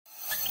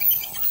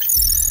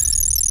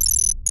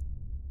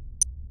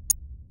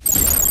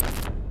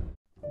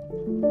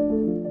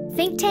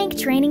Think Tank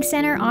Training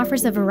Center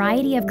offers a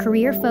variety of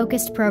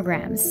career-focused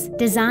programs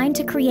designed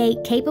to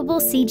create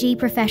capable CG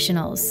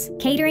professionals,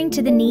 catering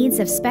to the needs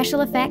of special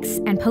effects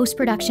and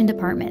post-production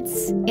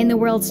departments in the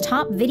world's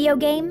top video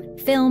game,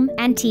 film,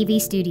 and TV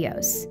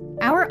studios.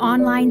 Our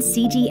online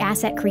CG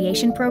asset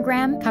creation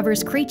program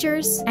covers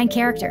creatures and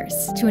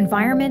characters to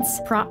environments,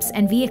 props,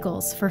 and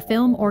vehicles for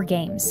film or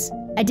games.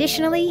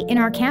 Additionally, in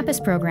our campus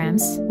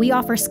programs, we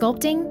offer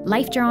sculpting,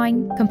 life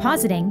drawing,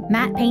 compositing,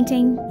 matte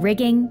painting,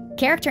 rigging,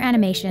 character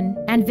animation,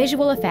 and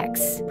visual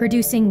effects,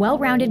 producing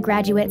well-rounded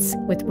graduates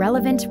with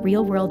relevant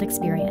real-world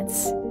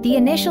experience. The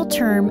initial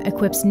term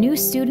equips new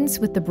students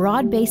with the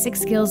broad basic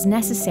skills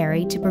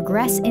necessary to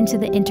progress into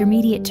the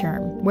intermediate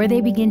term, where they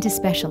begin to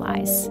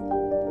specialize.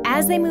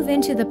 As they move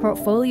into the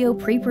portfolio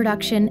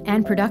pre-production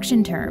and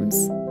production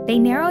terms, they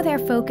narrow their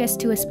focus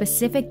to a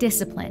specific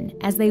discipline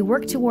as they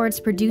work towards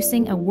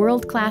producing a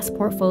world-class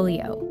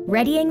portfolio,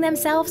 readying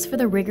themselves for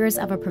the rigors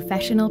of a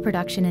professional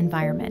production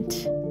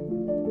environment.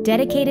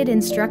 Dedicated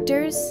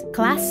instructors,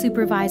 class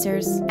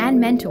supervisors, and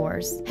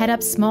mentors head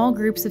up small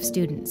groups of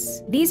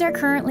students. These are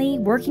currently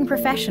working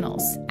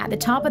professionals at the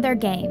top of their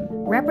game,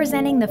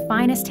 representing the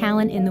finest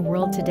talent in the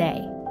world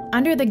today.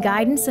 Under the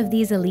guidance of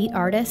these elite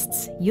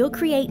artists, you'll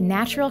create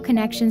natural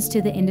connections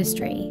to the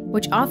industry,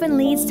 which often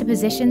leads to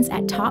positions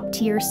at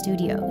top-tier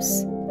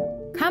studios.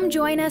 Come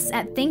join us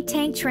at Think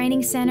Tank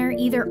Training Center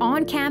either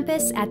on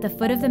campus at the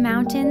foot of the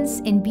mountains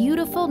in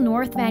beautiful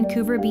North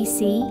Vancouver,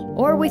 BC,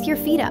 or with your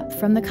feet up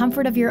from the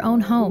comfort of your own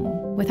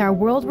home with our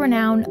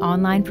world-renowned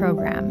online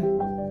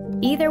program.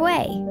 Either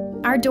way,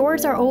 our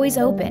doors are always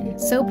open,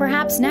 so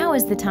perhaps now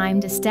is the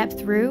time to step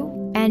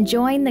through and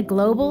join the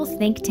global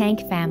Think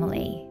Tank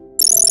family.